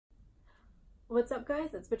What's up,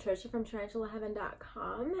 guys? It's Patricia from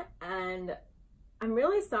tarantulaheaven.com, and I'm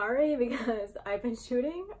really sorry because I've been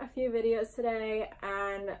shooting a few videos today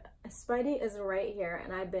and Spidey is right here,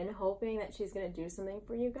 and I've been hoping that she's gonna do something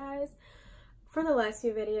for you guys for the last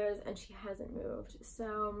few videos and she hasn't moved.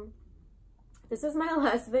 So this is my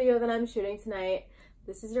last video that I'm shooting tonight.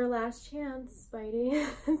 This is your last chance, Spidey.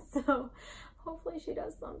 So hopefully she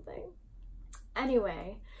does something.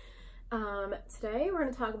 Anyway, today we're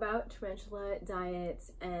going to talk about tarantula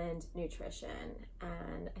diets and nutrition,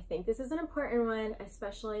 and I think this is an important one,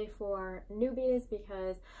 especially for newbies,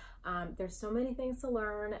 because there's so many things to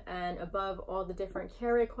learn, and above all the different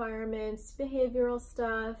care requirements, behavioral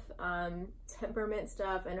stuff, temperament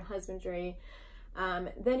stuff, and husbandry,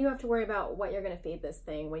 then you have to worry about what you're going to feed this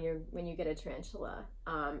thing when you get a tarantula.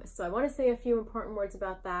 So I want to say a few important words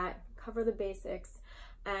about that, cover the basics.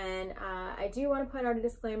 And I do want to put out a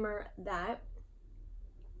disclaimer that,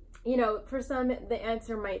 you know, for some, the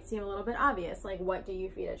answer might seem a little bit obvious. Like, what do you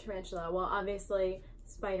feed a tarantula? Well, obviously,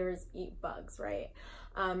 spiders eat bugs, right?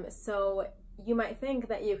 So you might think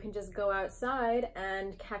that you can just go outside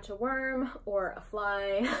and catch a worm or a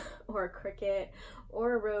fly or a cricket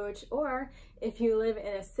or a roach, or if you live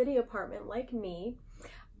in a city apartment like me,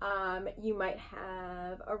 you might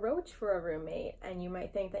have a roach for a roommate, and you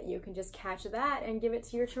might think that you can just catch that and give it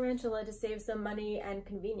to your tarantula to save some money and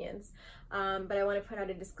convenience. But I want to put out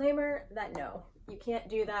a disclaimer that no, you can't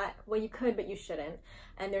do that. Well, you could, but you shouldn't.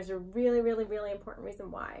 And there's a really important reason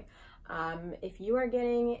why. If you are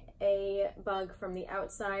getting a bug from the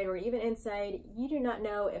outside or even inside, you do not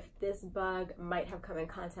know if this bug might have come in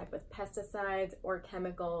contact with pesticides or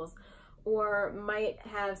chemicals, or might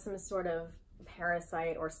have some sort of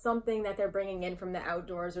parasite or something that they're bringing in from the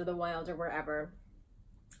outdoors or the wild or wherever,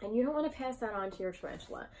 and you don't want to pass that on to your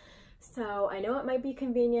tarantula. So I know it might be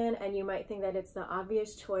convenient and you might think that it's the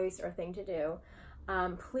obvious choice or thing to do.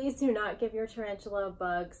 Please do not give your tarantula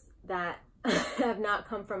bugs that have not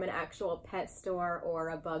come from an actual pet store or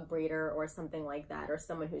a bug breeder or something like that, or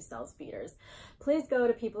someone who sells feeders. Please go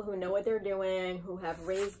to people who know what they're doing, who have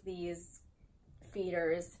raised these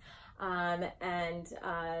feeders. I'm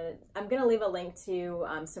going to leave a link to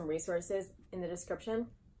some resources in the description.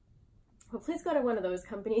 But please go to one of those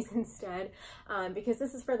companies instead, because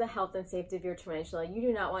this is for the health and safety of your tarantula. You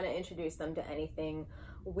do not want to introduce them to anything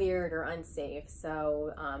weird or unsafe.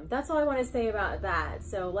 So that's all I want to say about that.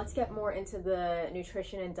 So let's get more into the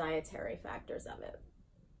nutrition and dietary factors of it.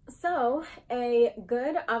 So a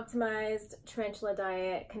good optimized tarantula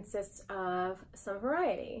diet consists of some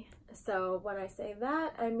variety. So when I say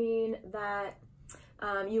that, I mean that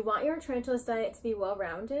you want your tarantula's diet to be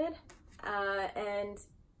well-rounded, and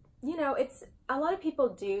you know, it's a lot of people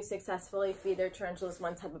do successfully feed their tarantulas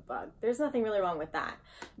one type of bug. There's nothing really wrong with that,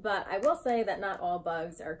 but I will say that not all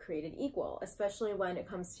bugs are created equal, especially when it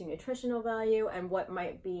comes to nutritional value and what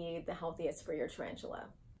might be the healthiest for your tarantula.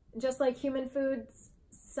 Just like human foods,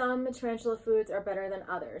 some tarantula foods are better than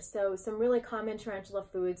others. So some really common tarantula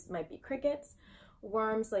foods might be crickets,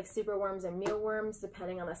 worms like superworms and mealworms,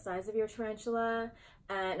 depending on the size of your tarantula,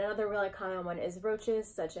 and another really common one is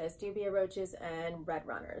roaches, such as dubia roaches and red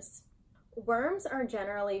runners. Worms are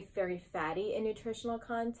generally very fatty in nutritional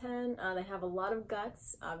content. They have a lot of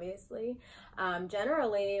guts, obviously.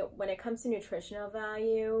 Generally, when it comes to nutritional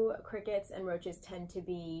value, crickets and roaches tend to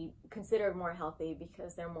be considered more healthy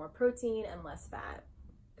because they're more protein and less fat.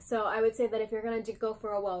 So I would say that if you're going to go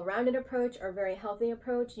for a well-rounded approach or very healthy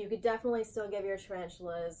approach, you could definitely still give your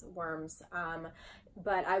tarantulas worms,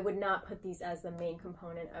 but I would not put these as the main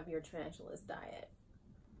component of your tarantula's diet.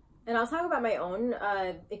 And I'll talk about my own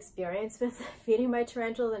experience with feeding my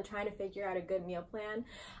tarantulas and trying to figure out a good meal plan.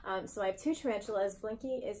 So I have two tarantulas.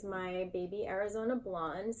 Blinky is my baby Arizona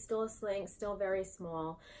blonde, still a slink, still very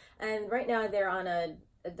small. And right now they're on a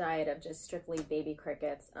diet of just strictly baby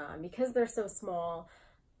crickets. Because they're so small,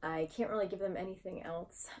 I can't really give them anything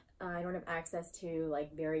else. I don't have access to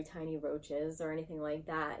like very tiny roaches or anything like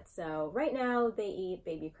that. So right now they eat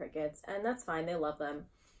baby crickets, and that's fine. They love them.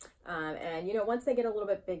 And you know, once they get a little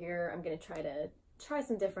bit bigger, I'm going to try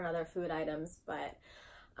some different other food items. But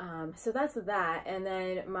so that's that. And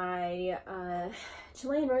then my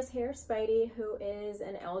Chilean rose hair Spidey, who is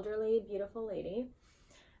an elderly, beautiful lady.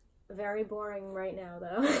 Very boring right now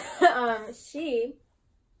though. She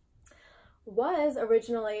was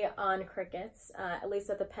originally on crickets, at least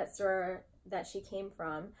at the pet store that she came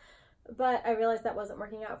from, but I realized that wasn't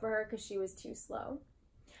working out for her because she was too slow.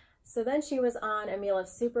 So then she was on a meal of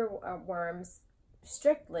super worms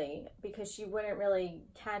strictly because she wouldn't really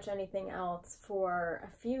catch anything else for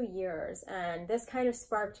a few years, and this kind of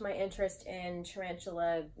sparked my interest in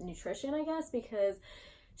tarantula nutrition, I guess, because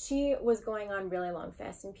she was going on really long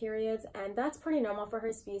fasting periods, and that's pretty normal for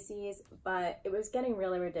her species, but it was getting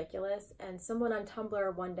really ridiculous. And someone on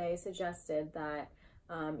Tumblr one day suggested that,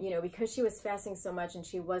 you know, because she was fasting so much and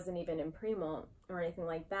she wasn't even in pre-molt or anything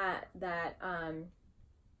like that, that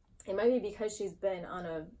it might be because she's been on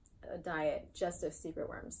a diet just of secret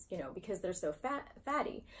worms, you know, because they're so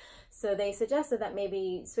fatty. So they suggested that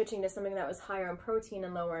maybe switching to something that was higher in protein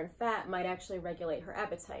and lower in fat might actually regulate her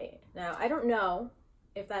appetite. Now, I don't know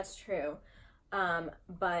if that's true,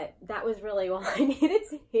 but that was really all I needed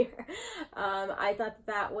to hear. I thought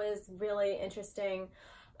that was really interesting.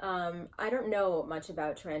 I don't know much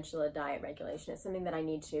about tarantula diet regulation. It's something that I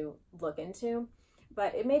need to look into,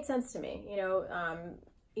 but it made sense to me. You know,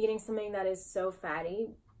 eating something that is so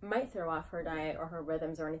fatty might throw off her diet or her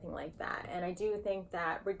rhythms or anything like that. And I do think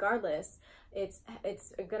that regardless, it's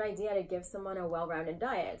a good idea to give someone a well-rounded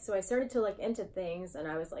diet. So I started to look into things, and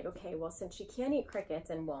I was like, okay, well, since she can't eat crickets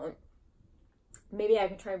and won't, maybe I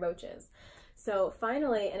could try roaches. So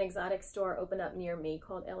finally, an exotic store opened up near me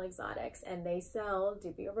called Il Exotics, and they sell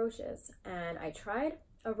dubia roaches. And I tried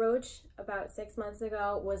a roach about 6 months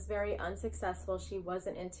ago, was very unsuccessful. She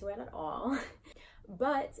wasn't into it at all.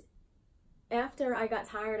 But after I got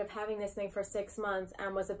tired of having this thing for 6 months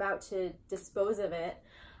and was about to dispose of it,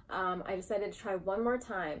 I decided to try one more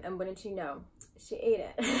time, and wouldn't you know, she ate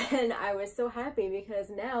it. And I was so happy, because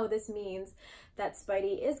now this means that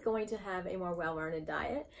Spidey is going to have a more well-rounded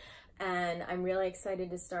diet, and I'm really excited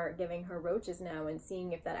to start giving her roaches now and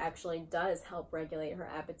seeing if that actually does help regulate her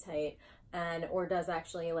appetite, and or does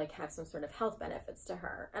actually like have some sort of health benefits to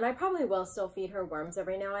her. And I probably will still feed her worms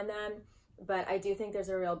every now and then, but I do think there's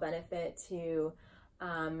a real benefit to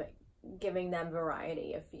giving them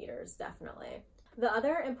variety of feeders, definitely. The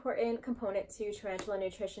other important component to tarantula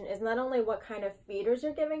nutrition is not only what kind of feeders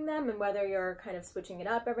you're giving them and whether you're kind of switching it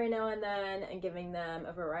up every now and then and giving them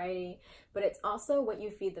a variety, but it's also what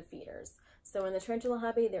you feed the feeders. So in the tarantula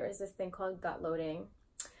hobby, there is this thing called gut loading,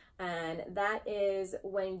 and that is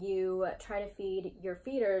when you try to feed your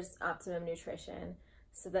feeders optimum nutrition,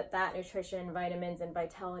 so that nutrition, vitamins, and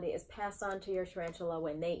vitality is passed on to your tarantula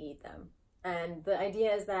when they eat them. And the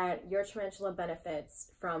idea is that your tarantula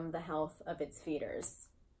benefits from the health of its feeders.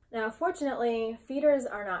 Now, fortunately, feeders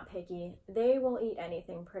are not picky. They will eat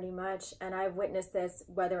anything pretty much, and I've witnessed this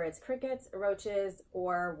whether it's crickets, roaches,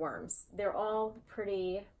 or worms. They're all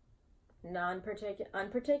pretty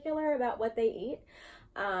unparticular about what they eat.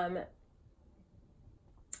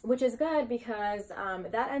 Which is good, because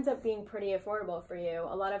that ends up being pretty affordable for you.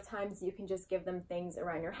 A lot of times you can just give them things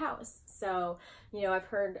around your house. So, you know, I've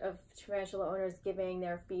heard of tarantula owners giving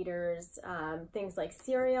their feeders things like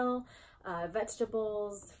cereal,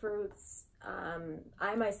 vegetables, fruits.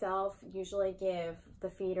 I myself usually give the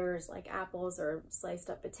feeders like apples or sliced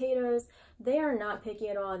up potatoes. They are not picky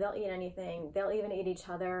at all. They'll eat anything. They'll even eat each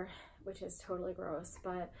other, which is totally gross,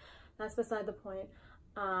 but that's beside the point.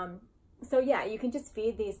 So yeah, you can just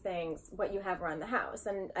feed these things what you have around the house.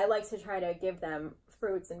 And I like to try to give them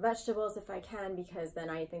fruits and vegetables if I can, because then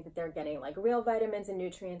I think that they're getting like real vitamins and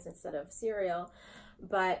nutrients instead of cereal.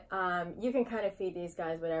 But you can kind of feed these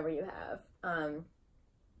guys whatever you have.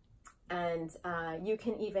 You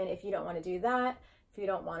can even, if you don't want to do that, if you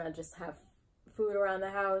don't want to just have food around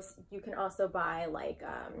the house, you can also buy like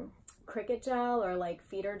cricket gel or like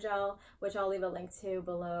feeder gel, which I'll leave a link to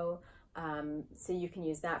below. So you can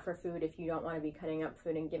use that for food if you don't want to be cutting up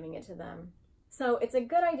food and giving it to them. So it's a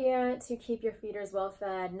good idea to keep your feeders well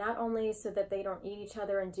fed, not only so that they don't eat each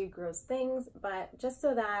other and do gross things, but just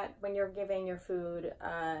so that when you're giving your food,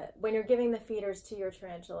 when you're giving the feeders to your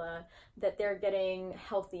tarantula, that they're getting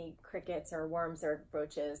healthy crickets or worms or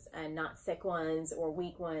roaches and not sick ones or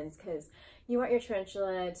weak ones, because you want your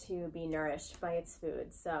tarantula to be nourished by its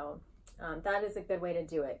food. So that is a good way to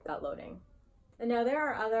do it, gut loading. And now there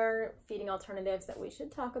are other feeding alternatives that we should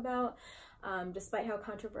talk about. Despite how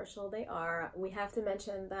controversial they are, we have to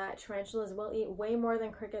mention that tarantulas will eat way more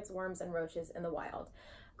than crickets, worms, and roaches in the wild.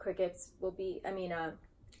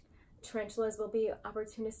 Tarantulas will be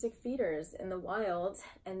opportunistic feeders in the wild,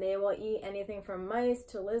 and they will eat anything from mice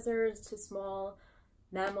to lizards to small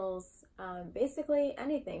mammals, basically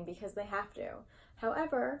anything, because they have to.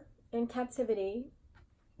 However, in captivity,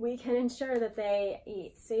 we can ensure that they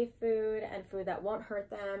eat safe food and food that won't hurt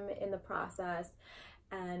them in the process,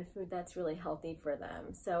 and food that's really healthy for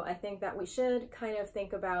them. So I think that we should kind of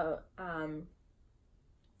think about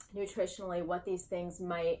nutritionally what these things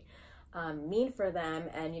might mean for them.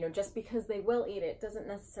 And, you know, just because they will eat it doesn't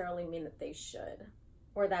necessarily mean that they should,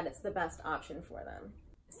 or that it's the best option for them.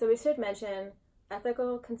 So we should mention,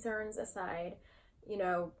 ethical concerns aside, you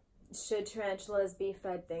know, should tarantulas be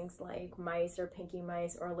fed things like mice or pinky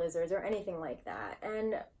mice or lizards or anything like that?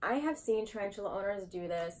 And I have seen tarantula owners do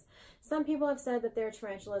this. Some people have said that their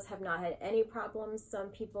tarantulas have not had any problems. Some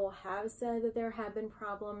people have said that there have been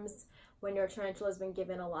problems when your tarantula has been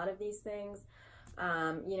given a lot of these things.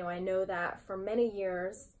 You know, I know that for many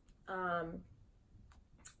years,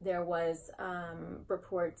 there was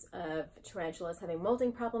reports of tarantulas having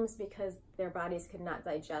molting problems because their bodies could not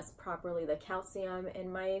digest properly the calcium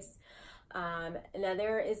in mice. Now,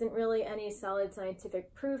 there isn't really any solid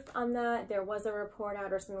scientific proof on that. There was a report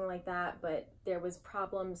out or something like that, but there was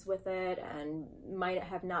problems with it and might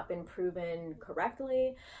have not been proven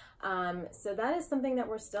correctly. So that is something that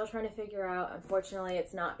we're still trying to figure out. Unfortunately,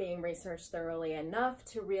 it's not being researched thoroughly enough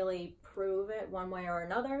to really prove it one way or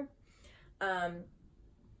another.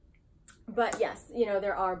 But yes, you know,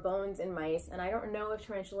 there are bones in mice, and I don't know if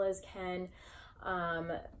tarantulas can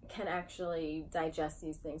actually digest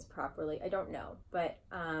these things properly. I don't know, but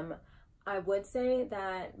I would say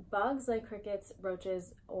that bugs like crickets,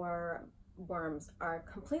 roaches, or worms are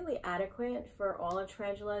completely adequate for all of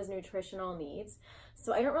tarantula's nutritional needs.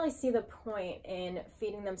 So I don't really see the point in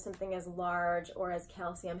feeding them something as large or as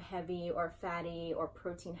calcium heavy or fatty or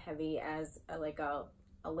protein heavy as like a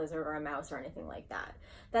lizard or a mouse or anything like that.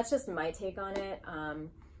 That's just my take on it.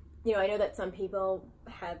 You know, I know that some people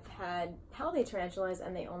have had healthy tarantulas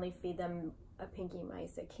and they only feed them a pinky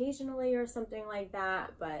mice occasionally or something like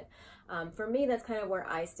that. But for me, that's kind of where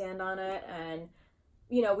I stand on it. And,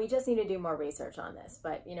 you know, we just need to do more research on this.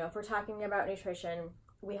 But, you know, if we're talking about nutrition,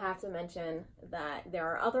 we have to mention that there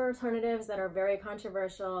are other alternatives that are very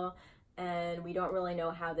controversial, and we don't really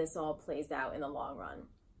know how this all plays out in the long run.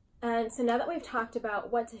 And so now that we've talked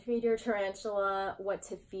about what to feed your tarantula, what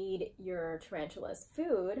to feed your tarantula's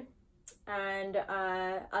food, and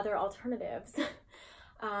other alternatives,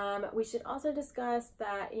 we should also discuss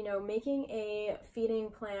that, you know, making a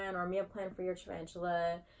feeding plan or meal plan for your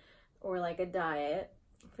tarantula, or like a diet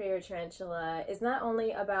for your tarantula, is not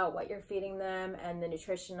only about what you're feeding them and the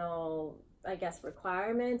nutritional, I guess,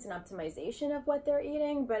 requirements and optimization of what they're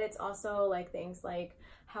eating, but it's also like things like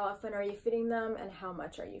how often are you feeding them and how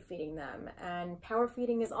much are you feeding them. And power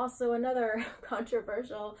feeding is also another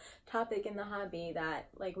controversial topic in the hobby that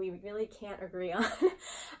like we really can't agree on.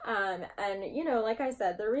 And you know, like I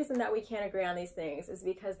said, the reason that we can't agree on these things is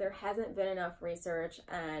because there hasn't been enough research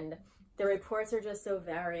and the reports are just so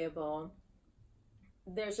variable.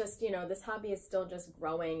 There's just, you know, this hobby is still just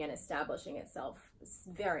growing and establishing itself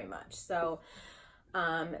very much. So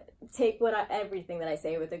take everything that I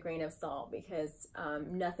say with a grain of salt, because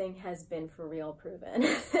nothing has been for real proven.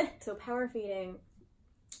 So power feeding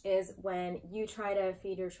is when you try to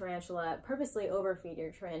feed your tarantula, purposely overfeed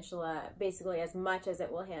your tarantula basically as much as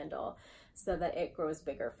it will handle so that it grows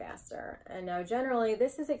bigger faster. And now generally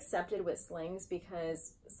this is accepted with slings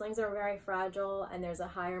because slings are very fragile and there's a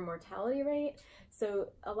higher mortality rate. So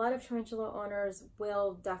a lot of tarantula owners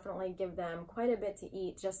will definitely give them quite a bit to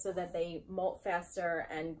eat just so that they molt faster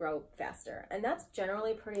and grow faster. And that's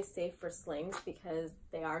generally pretty safe for slings because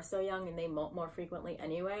they are so young and they molt more frequently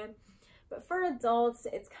anyway. But for adults,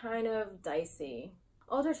 it's kind of dicey.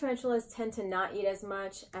 Older tarantulas tend to not eat as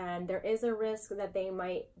much, and there is a risk that they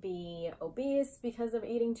might be obese because of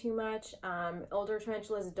eating too much. Older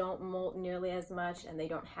tarantulas don't molt nearly as much, and they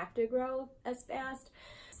don't have to grow as fast.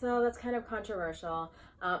 So that's kind of controversial.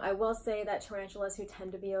 I will say that tarantulas who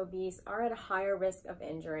tend to be obese are at a higher risk of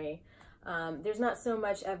injury. There's not so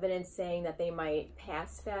much evidence saying that they might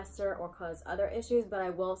pass faster or cause other issues, but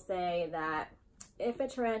I will say that if a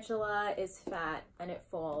tarantula is fat and it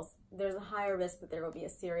falls, there's a higher risk that there will be a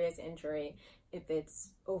serious injury if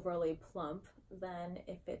it's overly plump than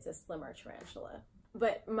if it's a slimmer tarantula.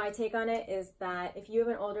 But my take on it is that if you have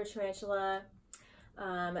an older tarantula,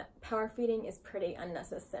 power feeding is pretty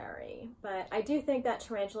unnecessary. But I do think that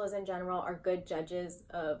tarantulas in general are good judges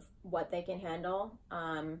of what they can handle.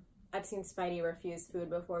 I've seen Spidey refuse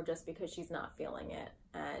food before just because she's not feeling it,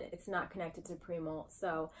 and it's not connected to pre-molt.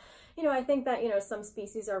 So, you know, I think that, you know, some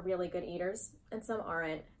species are really good eaters and some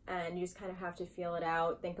aren't, and you just kind of have to feel it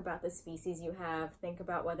out. Think about the species you have, think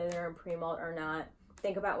about whether they're in pre-molt or not,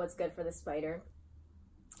 think about what's good for the spider,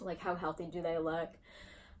 like how healthy do they look,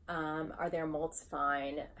 are their molts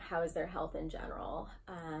fine, how is their health in general,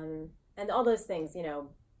 and all those things, you know,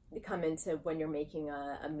 come into when you're making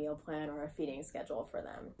a meal plan or a feeding schedule for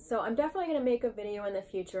them. So I'm definitely going to make a video in the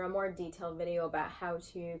future, a more detailed video about how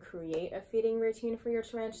to create a feeding routine for your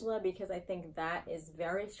tarantula, because I think that is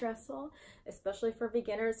very stressful, especially for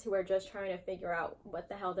beginners who are just trying to figure out what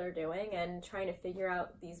the hell they're doing and trying to figure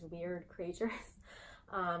out these weird creatures.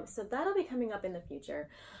 So that'll be coming up in the future.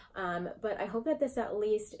 But I hope that this at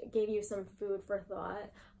least gave you some food for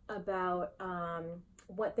thought about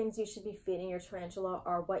what things you should be feeding your tarantula,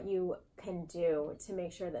 or what you can do to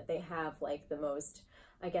make sure that they have like the most,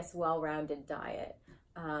 I guess, well-rounded diet.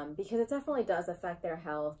 Because it definitely does affect their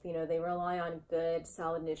health. You know, they rely on good,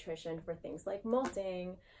 solid nutrition for things like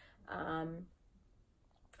molting.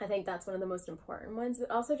 I think that's one of the most important ones, but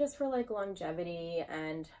also just for like longevity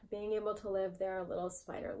and being able to live their little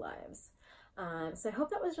spider lives. So I hope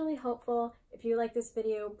that was really helpful. If you like this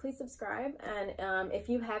video, please subscribe. And if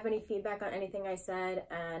you have any feedback on anything I said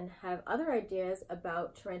and have other ideas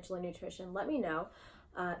about tarantula nutrition, let me know.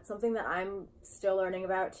 It's something that I'm still learning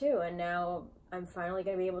about too. And now I'm finally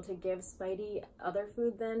going to be able to give Spidey other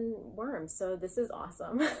food than worms. So this is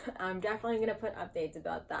awesome. I'm definitely going to put updates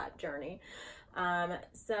about that journey.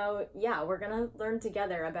 So yeah, we're going to learn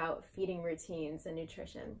together about feeding routines and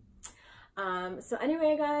nutrition. So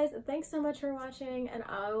anyway, guys, thanks so much for watching, and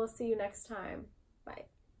I will see you next time. Bye.